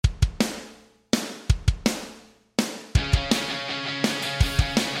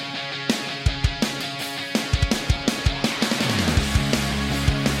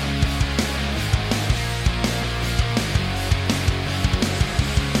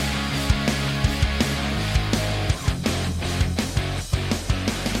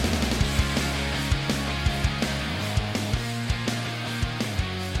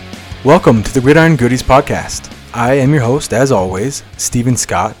Welcome to the Gridiron Goodies podcast. I am your host, as always, Stephen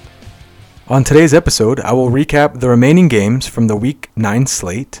Scott. On today's episode, I will recap the remaining games from the Week 9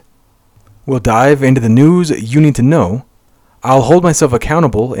 slate. We'll dive into the news you need to know. I'll hold myself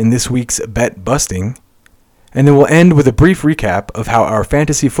accountable in this week's bet busting. And then we'll end with a brief recap of how our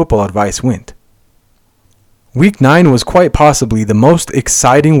fantasy football advice went. Week 9 was quite possibly the most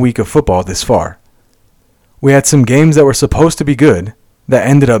exciting week of football this far. We had some games that were supposed to be good that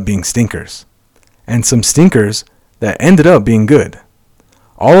ended up being stinkers, and some stinkers that ended up being good.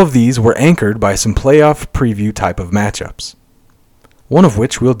 All of these were anchored by some playoff preview type of matchups, one of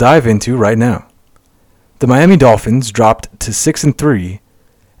which we'll dive into right now. The Miami Dolphins dropped to 6-3,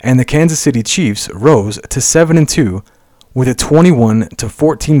 and the Kansas City Chiefs rose to 7-2 with a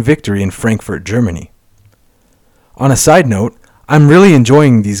 21-14 victory in Frankfurt, Germany. On a side note, I'm really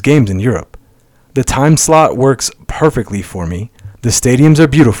enjoying these games in Europe. The time slot works perfectly for me. The stadiums are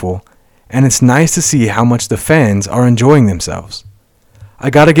beautiful, and it's nice to see how much the fans are enjoying themselves. I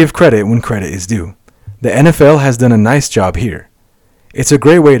gotta give credit when credit is due. The NFL has done a nice job here. It's a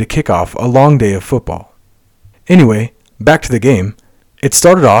great way to kick off a long day of football. Anyway, back to the game. It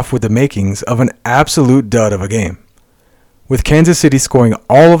started off with the makings of an absolute dud of a game, with Kansas City scoring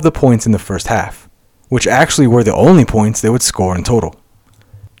all of the points in the first half, which actually were the only points they would score in total.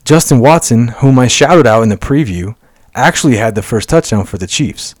 Justin Watson, whom I shouted out in the preview, actually had the first touchdown for the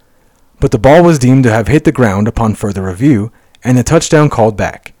Chiefs, but the ball was deemed to have hit the ground upon further review and the touchdown called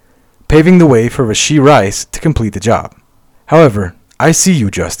back, paving the way for Rashee Rice to complete the job. However, I see you,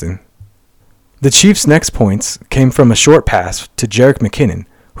 Justin. The Chiefs' next points came from a short pass to Jerick McKinnon,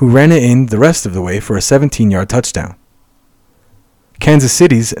 who ran it in the rest of the way for a 17-yard touchdown. Kansas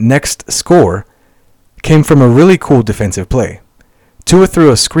City's next score came from a really cool defensive play. Tua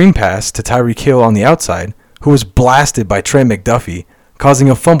threw a screen pass to Tyreek Hill on the outside, who was blasted by Trent McDuffie, causing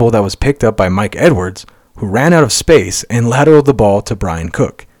a fumble that was picked up by Mike Edwards, who ran out of space and lateraled the ball to Brian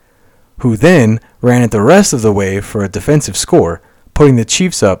Cook, who then ran it the rest of the way for a defensive score, putting the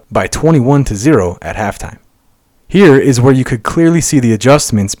Chiefs up by 21-0 at halftime. Here is where you could clearly see the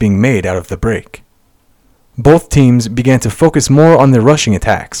adjustments being made out of the break. Both teams began to focus more on their rushing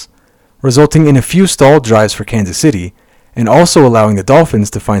attacks, resulting in a few stalled drives for Kansas City, and also allowing the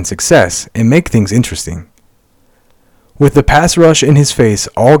Dolphins to find success and make things interesting. With the pass rush in his face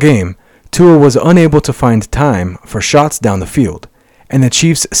all game, Tua was unable to find time for shots down the field, and the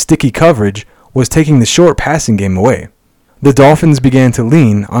Chiefs' sticky coverage was taking the short passing game away. The Dolphins began to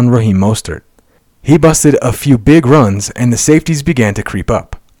lean on Raheem Mostert. He busted a few big runs, and the safeties began to creep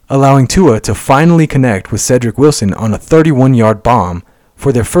up, allowing Tua to finally connect with Cedric Wilson on a 31-yard bomb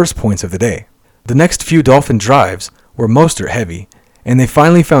for their first points of the day. The next few Dolphin drives were Mostert heavy, and they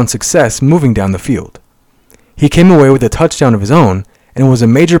finally found success moving down the field. He came away with a touchdown of his own and was a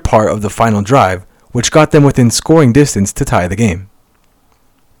major part of the final drive, which got them within scoring distance to tie the game.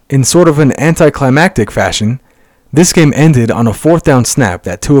 In sort of an anticlimactic fashion, this game ended on a fourth down snap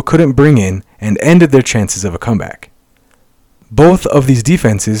that Tua couldn't bring in and ended their chances of a comeback. Both of these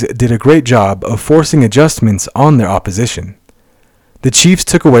defenses did a great job of forcing adjustments on their opposition. The Chiefs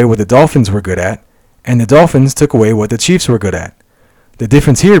took away what the Dolphins were good at, and the Dolphins took away what the Chiefs were good at. The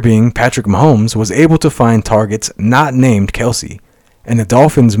difference here being Patrick Mahomes was able to find targets not named Kelsey, and the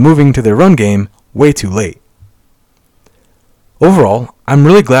Dolphins moving to their run game way too late. Overall, I'm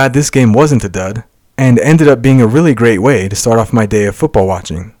really glad this game wasn't a dud, and ended up being a really great way to start off my day of football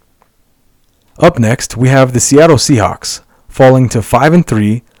watching. Up next, we have the Seattle Seahawks, falling to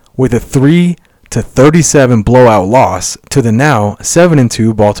 5-3 with a 3-37 blowout loss to the now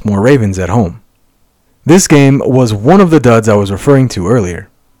 7-2 Baltimore Ravens at home. This game was one of the duds I was referring to earlier.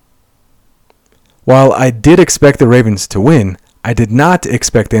 While I did expect the Ravens to win, I did not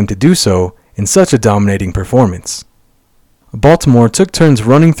expect them to do so in such a dominating performance. Baltimore took turns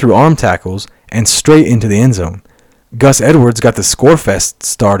running through arm tackles and straight into the end zone. Gus Edwards got the scorefest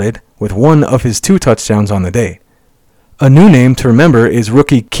started with one of his 2 touchdowns on the day. A new name to remember is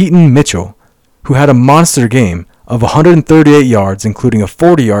rookie Keaton Mitchell, who had a monster game of 138 yards including a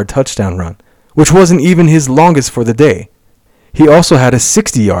 40-yard touchdown run, which wasn't even his longest for the day. He also had a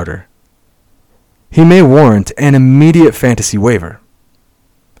 60-yarder. He may warrant an immediate fantasy waiver.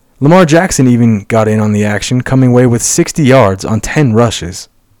 Lamar Jackson even got in on the action, coming away with 60 yards on 10 rushes.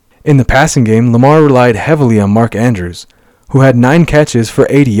 In the passing game, Lamar relied heavily on Mark Andrews, who had 9 catches for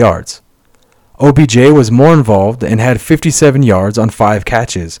 80 yards. OBJ was more involved and had 57 yards on 5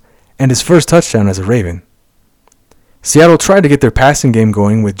 catches, and his first touchdown as a Raven. Seattle tried to get their passing game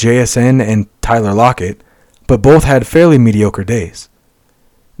going with JSN and Tyler Lockett, but both had fairly mediocre days.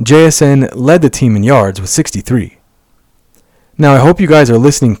 JSN led the team in yards with 63. Now I hope you guys are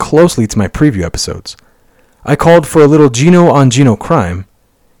listening closely to my preview episodes. I called for a little Geno on Geno crime,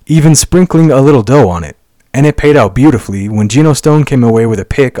 even sprinkling a little dough on it, and it paid out beautifully when Geno Stone came away with a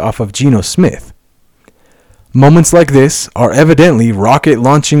pick off of Geno Smith. Moments like this are evidently rocket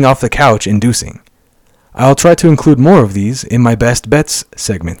launching off the couch inducing. I'll try to include more of these in my best bets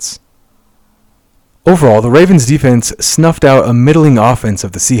segments. Overall, the Ravens defense snuffed out a middling offense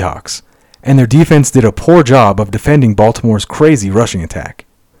of the Seahawks, and their defense did a poor job of defending Baltimore's crazy rushing attack.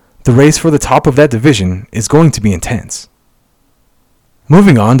 The race for the top of that division is going to be intense.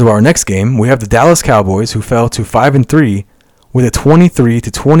 Moving on to our next game, we have the Dallas Cowboys, who fell to 5-3 with a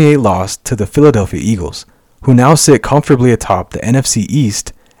 23-28 loss to the Philadelphia Eagles, who now sit comfortably atop the NFC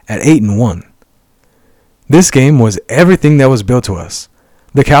East at 8-1. This game was everything that was built to us.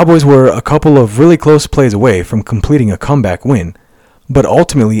 The Cowboys were a couple of really close plays away from completing a comeback win, but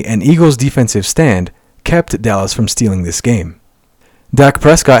ultimately an Eagles defensive stand kept Dallas from stealing this game. Dak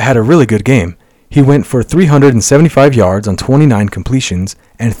Prescott had a really good game. He went for 375 yards on 29 completions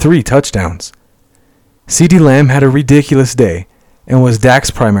and 3 touchdowns. CeeDee Lamb had a ridiculous day and was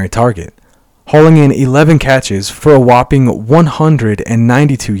Dak's primary target, hauling in 11 catches for a whopping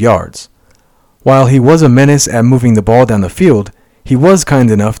 192 yards. While he was a menace at moving the ball down the field, he was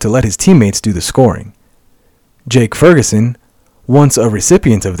kind enough to let his teammates do the scoring. Jake Ferguson, once a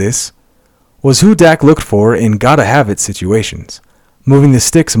recipient of this, was who Dak looked for in gotta-have-it situations, moving the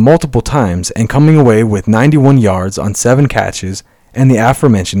sticks multiple times and coming away with 91 yards on 7 catches and the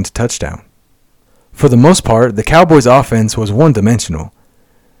aforementioned touchdown. For the most part, the Cowboys' offense was one-dimensional.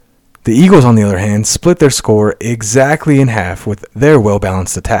 The Eagles, on the other hand, split their score exactly in half with their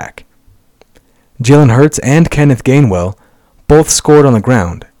well-balanced attack. Jalen Hurts and Kenneth Gainwell both scored on the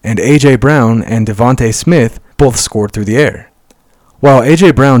ground, and A.J. Brown and Devontae Smith both scored through the air. While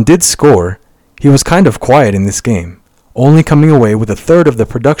A.J. Brown did score, he was kind of quiet in this game, only coming away with a third of the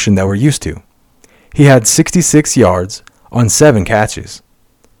production that we're used to. He had 66 yards on 7 catches.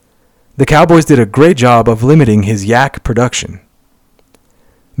 The Cowboys did a great job of limiting his yak production.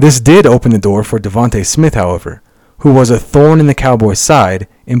 This did open the door for Devontae Smith, however, who was a thorn in the Cowboys' side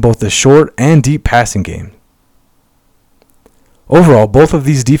in both the short and deep passing game. Overall, both of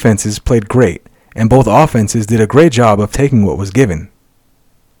these defenses played great, and both offenses did a great job of taking what was given.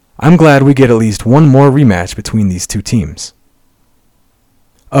 I'm glad we get at least one more rematch between these two teams.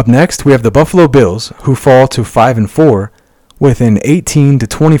 Up next, we have the Buffalo Bills, who fall to 5-4 with an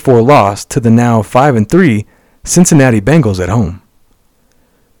 18-24 loss to the now 5-3 Cincinnati Bengals at home.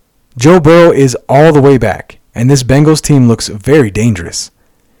 Joe Burrow is all the way back, and this Bengals team looks very dangerous.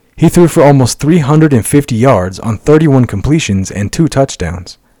 He threw for almost 350 yards on 31 completions and 2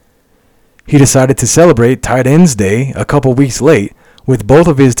 touchdowns. He decided to celebrate Tight Ends Day a couple weeks late, with both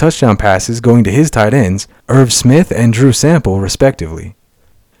of his touchdown passes going to his tight ends, Irv Smith and Drew Sample, respectively.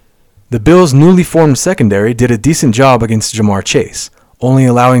 The Bills' newly formed secondary did a decent job against Jamar Chase, only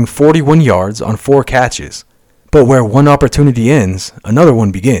allowing 41 yards on 4 catches. But where one opportunity ends, another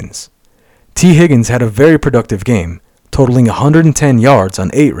one begins. T. Higgins had a very productive game, totaling 110 yards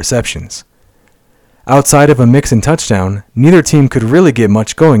on 8 receptions. Outside of a Mixon touchdown, neither team could really get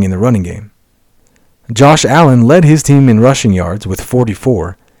much going in the running game. Josh Allen led his team in rushing yards with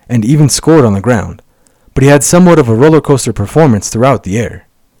 44 and even scored on the ground, but he had somewhat of a roller coaster performance throughout the air.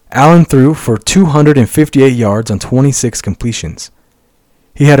 Allen threw for 258 yards on 26 completions.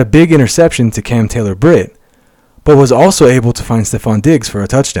 He had a big interception to Cam Taylor-Britt, but was also able to find Stephon Diggs for a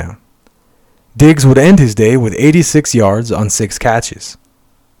touchdown. Diggs would end his day with 86 yards on 6 catches.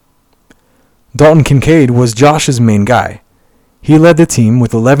 Dalton Kincaid was Josh's main guy. He led the team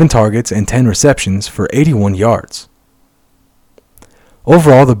with 11 targets and 10 receptions for 81 yards.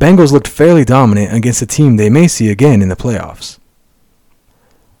 Overall, the Bengals looked fairly dominant against a team they may see again in the playoffs.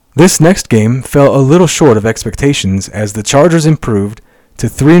 This next game fell a little short of expectations as the Chargers improved to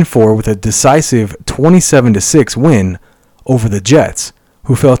 3-4 with a decisive 27-6 win over the Jets,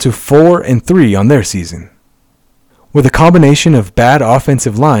 who fell to 4-3 on their season. With a combination of bad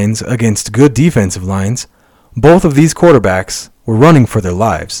offensive lines against good defensive lines, both of these quarterbacks were running for their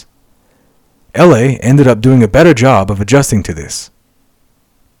lives. LA ended up doing a better job of adjusting to this.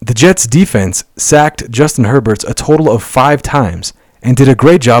 The Jets' defense sacked Justin Herbert a total of 5 times and did a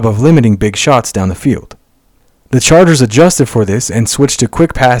great job of limiting big shots down the field. The Chargers adjusted for this and switched to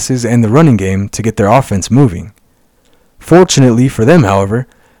quick passes and the running game to get their offense moving. Fortunately for them, however,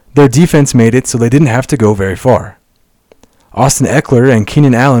 their defense made it so they didn't have to go very far. Austin Eckler and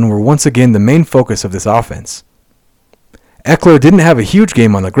Keenan Allen were once again the main focus of this offense. Eckler didn't have a huge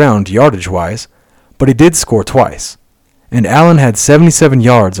game on the ground yardage-wise, but he did score twice, and Allen had 77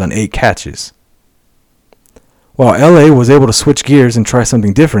 yards on 8 catches. While LA was able to switch gears and try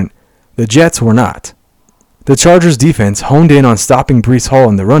something different, the Jets were not. The Chargers' defense honed in on stopping Breece Hall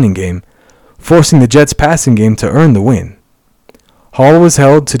in the running game, forcing the Jets' passing game to earn the win. Hall was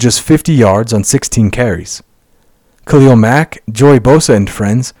held to just 50 yards on 16 carries. Khalil Mack, Joey Bosa, and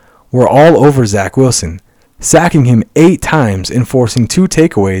friends were all over Zach Wilson, sacking him 8 times and forcing 2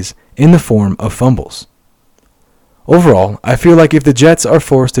 takeaways in the form of fumbles. Overall, I feel like if the Jets are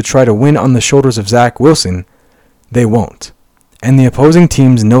forced to try to win on the shoulders of Zach Wilson, they won't, and the opposing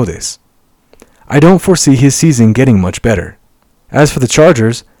teams know this. I don't foresee his season getting much better. As for the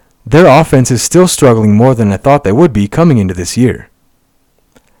Chargers, their offense is still struggling more than I thought they would be coming into this year.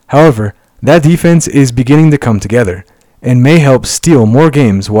 However, that defense is beginning to come together and may help steal more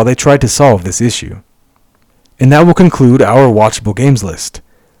games while they try to solve this issue. And that will conclude our watchable games list.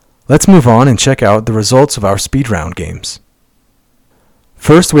 Let's move on and check out the results of our speed round games.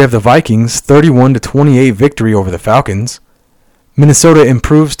 First, we have the Vikings' 31-28 victory over the Falcons. Minnesota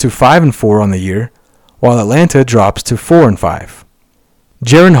improves to 5-4 on the year, while Atlanta drops to 4-5.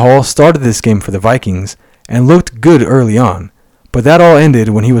 Jaren Hall started this game for the Vikings and looked good early on, but that all ended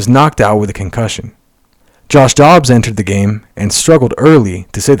when he was knocked out with a concussion. Josh Dobbs entered the game and struggled early,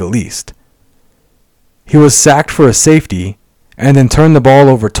 to say the least. He was sacked for a safety and then turned the ball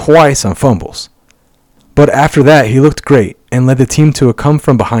over twice on fumbles. But after that, he looked great and led the team to a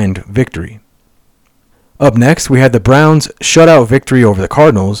come-from-behind victory. Up next, we had the Browns' shutout victory over the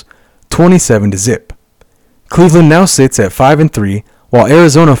Cardinals, 27-0. Cleveland now sits at 5-3, while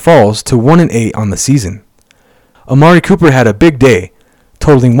Arizona falls to 1-8 on the season. Amari Cooper had a big day,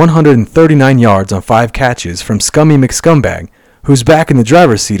 totaling 139 yards on 5 catches from Scummy McScumbag, who's back in the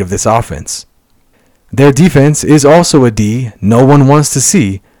driver's seat of this offense. Their defense is also a D no one wants to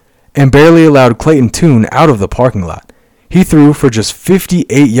see, and barely allowed Clayton Tune out of the parking lot. He threw for just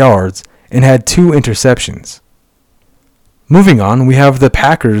 58 yards and had 2 interceptions. Moving on, we have the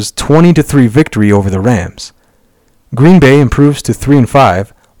Packers' 20-3 victory over the Rams. Green Bay improves to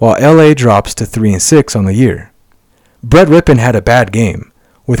 3-5, while LA drops to 3-6 on the year. Brett Rippon had a bad game,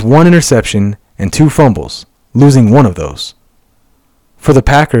 with 1 interception and 2 fumbles, losing one of those. For the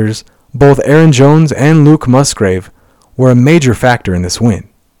Packers, both Aaron Jones and Luke Musgrave were a major factor in this win.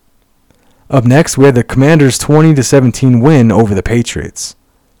 Up next, we had the Commanders' 20-17 win over the Patriots.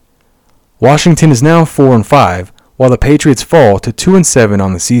 Washington is now 4-5, while the Patriots fall to 2-7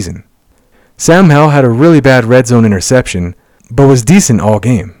 on the season. Sam Howell had a really bad red zone interception, but was decent all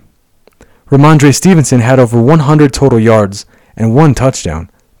game. Ramondre Stevenson had over 100 total yards and 1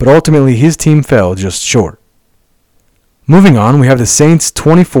 touchdown, but ultimately his team fell just short. Moving on, we have the Saints'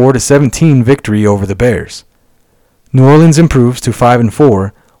 24-17 victory over the Bears. New Orleans improves to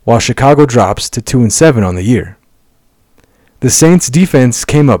 5-4, while Chicago drops to 2-7 on the year. The Saints' defense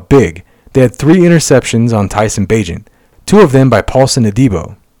came up big. They had 3 interceptions on Tyson Bagent, 2 of them by Paulson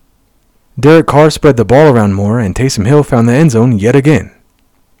Adebo. Derek Carr spread the ball around more, and Taysom Hill found the end zone yet again.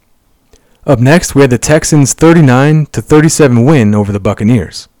 Up next, we had the Texans' 39-37 win over the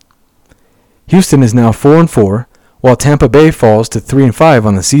Buccaneers. Houston is now 4-4, while Tampa Bay falls to 3-5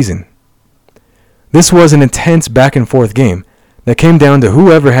 on the season. This was an intense back-and-forth game that came down to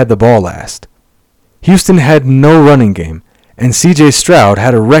whoever had the ball last. Houston had no running game, and C.J. Stroud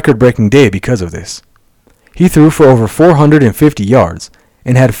had a record-breaking day because of this. He threw for over 450 yards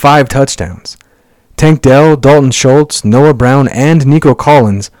and had 5 touchdowns. Tank Dell, Dalton Schultz, Noah Brown, and Nico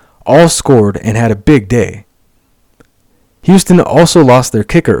Collins all scored and had a big day. Houston also lost their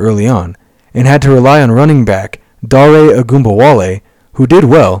kicker early on and had to rely on running back Dare Agumbawale, who did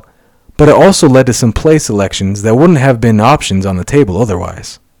well, but it also led to some play selections that wouldn't have been options on the table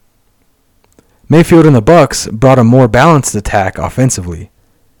otherwise. Mayfield and the Bucs brought a more balanced attack offensively.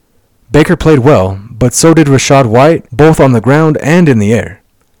 Baker played well, but so did Rachaad White, both on the ground and in the air.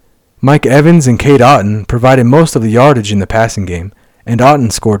 Mike Evans and Cade Otton provided most of the yardage in the passing game, and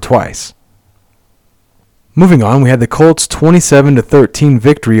Otton scored twice. Moving on, we had the Colts' 27-13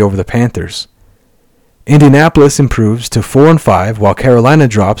 victory over the Panthers. Indianapolis improves to 4-5, while Carolina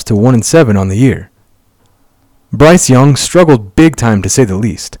drops to 1-7 on the year. Bryce Young struggled big time to say the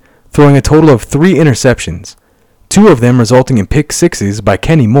least, throwing a total of 3 interceptions, 2 of them resulting in pick sixes by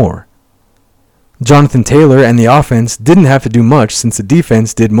Kenny Moore. Jonathan Taylor and the offense didn't have to do much since the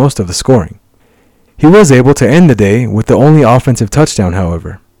defense did most of the scoring. He was able to end the day with the only offensive touchdown,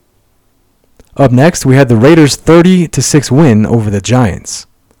 however. Up next, we had the Raiders' 30-6 win over the Giants.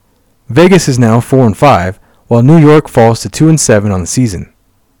 Vegas is now 4-5, while New York falls to 2-7 on the season.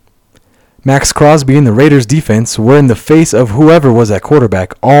 Max Crosby and the Raiders' defense were in the face of whoever was at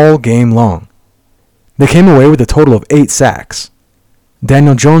quarterback all game long. They came away with a total of 8 sacks.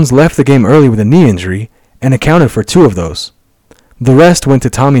 Daniel Jones left the game early with a knee injury, and accounted for 2 of those. The rest went to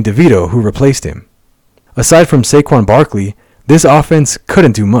Tommy DeVito, who replaced him. Aside from Saquon Barkley, this offense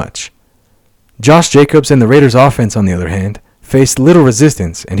couldn't do much. Josh Jacobs and the Raiders' offense, on the other hand, faced little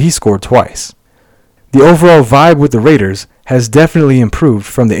resistance, and he scored twice. The overall vibe with the Raiders has definitely improved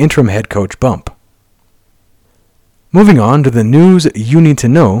from the interim head coach bump. Moving on to the news you need to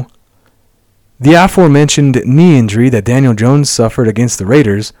know, the aforementioned knee injury that Daniel Jones suffered against the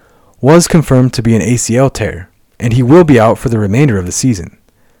Raiders was confirmed to be an ACL tear, and he will be out for the remainder of the season.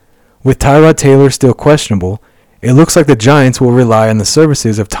 With Tyrod Taylor still questionable, it looks like the Giants will rely on the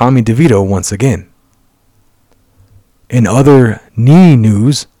services of Tommy DeVito once again. In other knee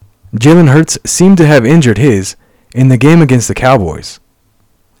news, Jalen Hurts seemed to have injured his in the game against the Cowboys.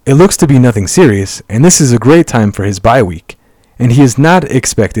 It looks to be nothing serious, and this is a great time for his bye week, and he is not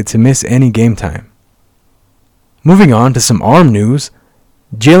expected to miss any game time. Moving on to some arm news,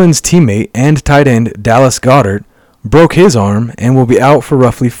 Jalen's teammate and tight end Dallas Goedert broke his arm and will be out for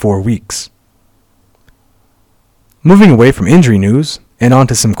roughly 4 weeks. Moving away from injury news and on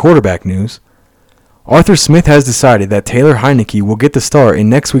to some quarterback news, Arthur Smith has decided that Taylor Heinicke will get the start in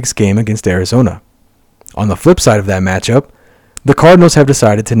next week's game against Arizona. On the flip side of that matchup, the Cardinals have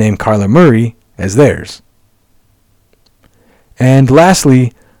decided to name Kyler Murray as theirs. And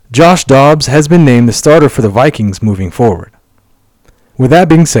lastly, Josh Dobbs has been named the starter for the Vikings moving forward. With that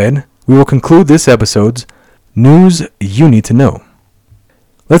being said, we will conclude this episode's News You Need to Know.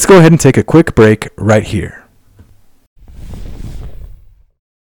 Let's go ahead and take a quick break right here.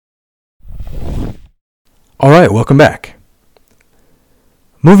 Alright, welcome back.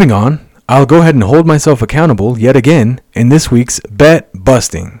 Moving on, I'll go ahead and hold myself accountable yet again in this week's Bet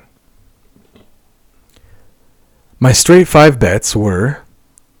Busting. My straight 5 bets were: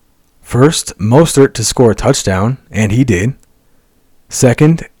 first, Mostert to score a touchdown, and he did.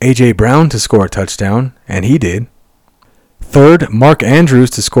 Second, A.J. Brown to score a touchdown, and he did. Third, Mark Andrews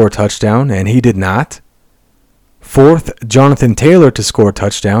to score a touchdown, and he did not. Fourth, Jonathan Taylor to score a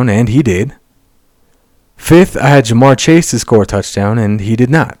touchdown, and he did. Fifth, I had Jamar Chase to score a touchdown, and he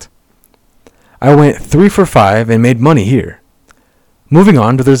did not. I went 3 for 5 and made money here. Moving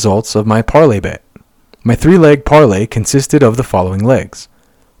on to the results of my parlay bet. My 3-leg parlay consisted of the following legs.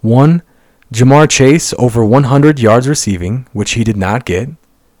 1, Jamar Chase over 100 yards receiving, which he did not get.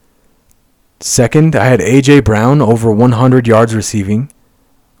 Second, I had A.J. Brown over 100 yards receiving,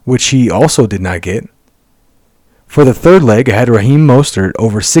 which he also did not get. For the third leg, I had Raheem Mostert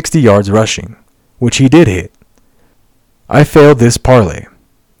over 60 yards rushing, which he did hit. I failed this parlay.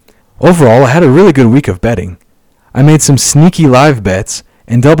 Overall, I had a really good week of betting. I made some sneaky live bets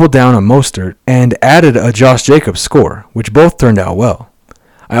and doubled down on Mostert and added a Josh Jacobs score, which both turned out well.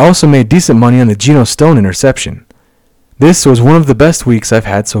 I also made decent money on the Geno Stone interception. This was one of the best weeks I've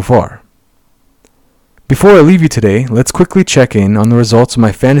had so far. Before I leave you today, let's quickly check in on the results of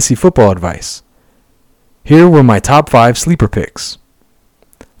my fantasy football advice. Here were my top 5 sleeper picks.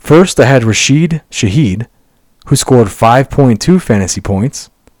 First, I had Rashid Shaheed, who scored 5.2 fantasy points.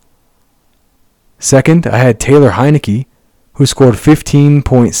 Second, I had Taylor Heinicke, who scored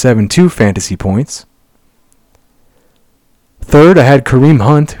 15.72 fantasy points. Third, I had Kareem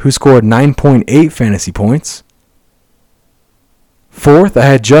Hunt, who scored 9.8 fantasy points. Fourth, I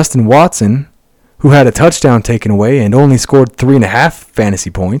had Justin Watson, who had a touchdown taken away and only scored 3.5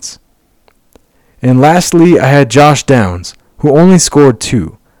 fantasy points. And lastly, I had Josh Downs, who only scored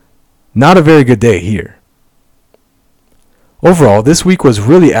 2. Not a very good day here. Overall, this week was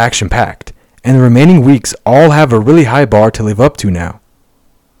really action-packed, and the remaining weeks all have a really high bar to live up to now.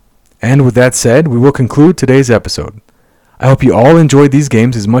 And with that said, we will conclude today's episode. I hope you all enjoyed these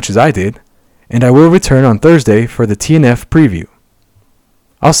games as much as I did, and I will return on Thursday for the TNF preview.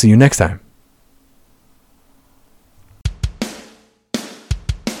 I'll see you next time.